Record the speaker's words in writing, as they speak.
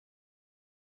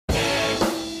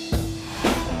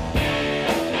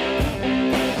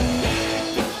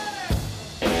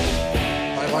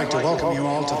welcome you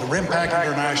all to the RIMPAC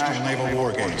International Naval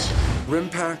War Games.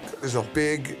 RIMPAC is a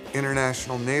big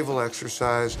international naval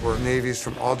exercise where navies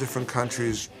from all different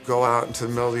countries go out into the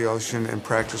middle of the ocean and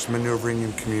practice maneuvering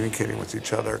and communicating with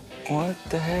each other. What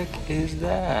the heck is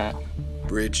that?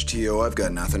 Bridge TO, I've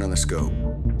got nothing on the scope.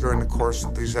 During the course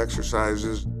of these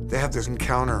exercises, they have this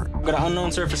encounter. Got an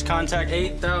unknown surface contact,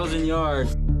 8,000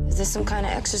 yards. Is this some kind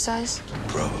of exercise?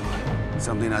 Probably.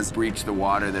 Something has breached the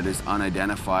water that is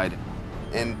unidentified.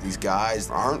 And these guys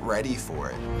aren't ready for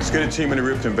it. Let's get a team in the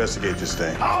roof to investigate this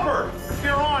thing. Albert,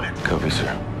 you're on it. Copy,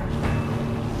 sir.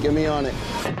 Get me on it.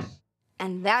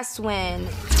 And that's when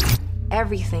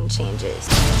everything changes.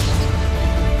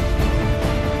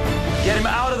 Get him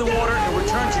out of the water and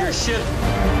return to your ship.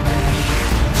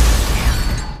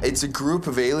 It's a group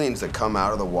of aliens that come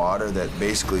out of the water that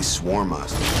basically swarm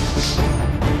us.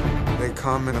 They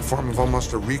come in the form of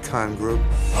almost a recon group.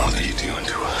 What are you doing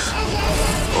to us?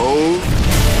 Oh.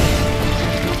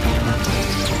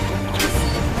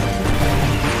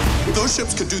 Those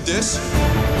ships could do this.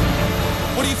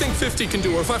 What do you think 50 can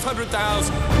do, or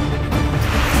 500,000?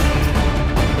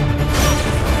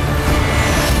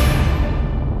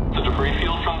 The debris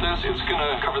field from this is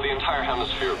gonna cover the entire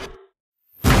hemisphere.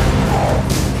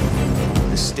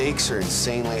 The stakes are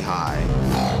insanely high.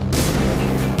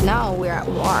 Now we're at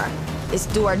war. It's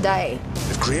do or die.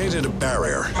 They've created a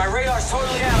barrier. My radar's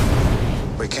totally out.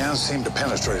 We can't seem to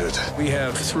penetrate it. We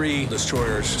have 3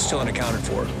 destroyers still unaccounted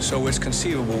for, so it's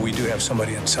conceivable we do have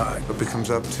somebody inside. It becomes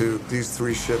up to these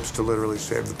 3 ships to literally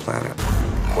save the planet.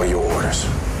 What are your orders?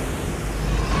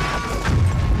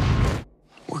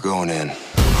 We're going in.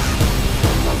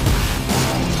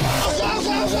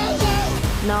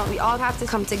 No, we all have to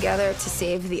come together to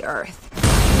save the Earth.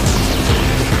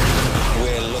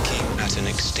 We're looking at an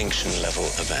extinction-level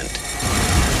event.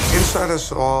 Inside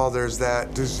us all, there's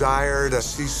that desire to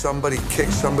see somebody kick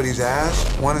somebody's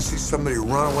ass, want to see somebody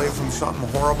run away from something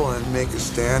horrible and make a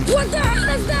stand. What the hell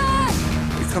is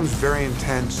that? It becomes very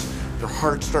intense. Your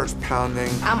heart starts pounding.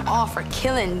 I'm all for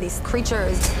killing these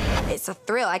creatures. It's a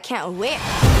thrill. I can't wait.